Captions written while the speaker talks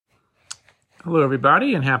Hello,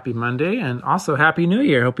 everybody, and happy Monday, and also happy New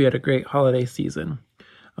Year. Hope you had a great holiday season.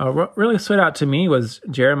 What really stood out to me was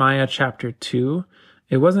Jeremiah chapter 2.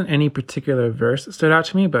 It wasn't any particular verse that stood out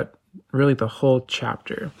to me, but really the whole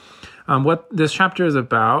chapter. What this chapter is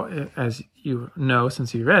about, as you know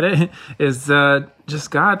since you read it, is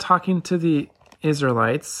just God talking to the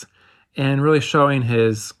Israelites and really showing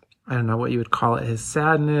his, I don't know what you would call it, his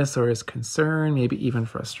sadness or his concern, maybe even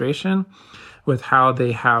frustration with how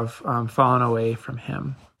they have fallen away from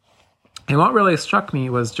him. And what really struck me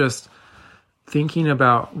was just thinking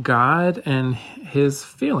about God and his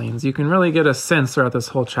feelings. You can really get a sense throughout this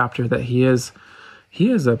whole chapter that he is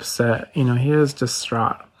upset. He is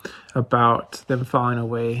distraught about them falling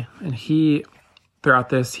away. And throughout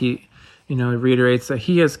this, he reiterates that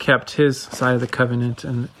he has kept his side of the covenant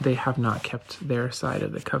and they have not kept their side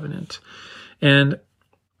of the covenant. And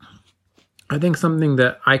I think something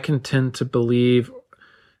that I can tend to believe,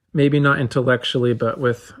 maybe not intellectually, but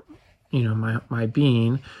with, my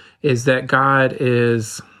being, is that God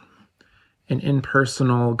is an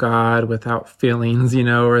impersonal God without feelings,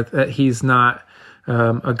 or that he's not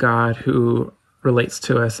a God who relates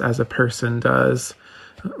to us as a person does,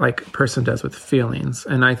 like a person does with feelings.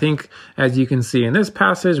 And I think, as you can see in this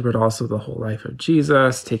passage, but also the whole life of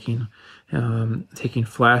Jesus, taking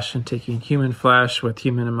flesh and taking human flesh with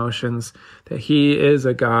human emotions, that he is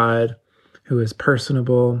a God who is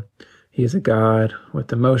personable. He is a God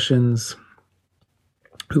with emotions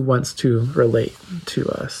who wants to relate to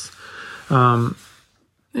us.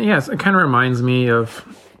 Yes, it kind of reminds me of,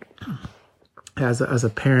 as a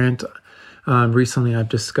parent, recently I've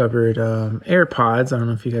discovered AirPods. I don't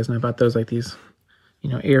know if you guys know about those, like these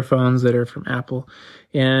earphones that are from Apple.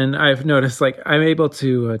 And I've noticed, I'm able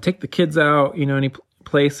to take the kids out, any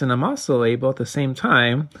place, and I'm also able at the same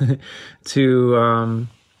time to,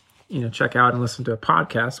 check out and listen to a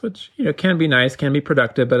podcast, which, can be nice, can be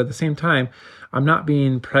productive, but at the same time, I'm not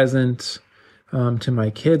being present to my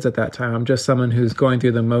kids at that time. I'm just someone who's going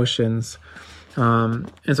through the motions. And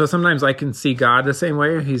so sometimes I can see God the same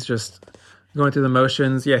way. He's just going through the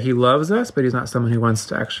motions. Yeah, he loves us, but he's not someone who wants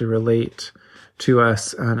to actually relate to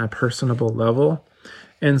us on a personable level.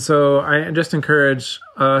 And so I just encourage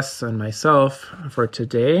us and myself for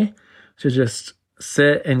today to just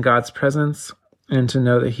sit in God's presence and to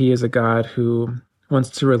know that he is a God who wants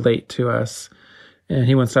to relate to us and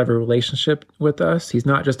he wants to have a relationship with us. He's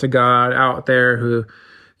not just a God out there who,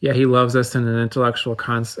 he loves us in an intellectual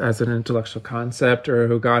as an intellectual concept,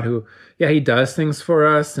 or a God who, he does things for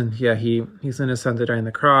us, and he sent his son to die on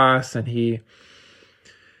the cross, and he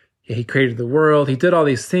created the world. He did all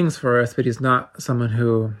these things for us, but he's not someone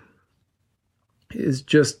who is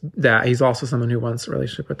just that. He's also someone who wants a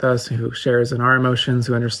relationship with us, who shares in our emotions,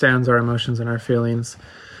 who understands our emotions and our feelings.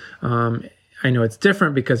 I know it's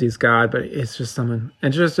different because he's God, but it's just someone,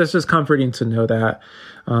 and it's just comforting to know that.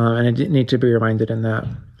 And I need to be reminded in that.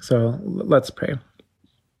 So let's pray.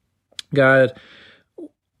 God,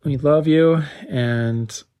 we love you,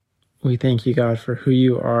 and we thank you, God, for who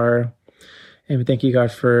you are. And we thank you,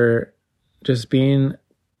 God, for just being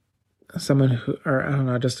someone who, or I don't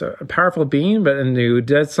know, just a powerful being, but and you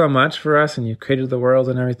did so much for us, and you created the world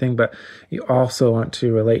and everything, but you also want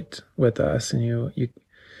to relate with us, and you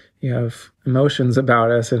have emotions about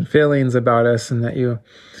us and feelings about us, and that you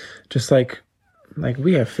just like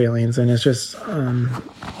we have feelings, and it's just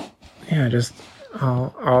just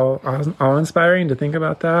all inspiring to think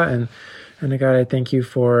about that. And God, I thank you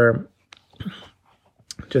for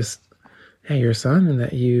just your son, and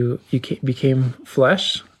that you became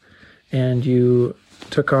flesh, and you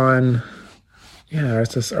took on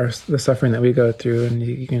the suffering that we go through, and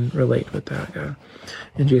you can relate with that, God.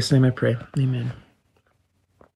 In Jesus' name I pray, amen.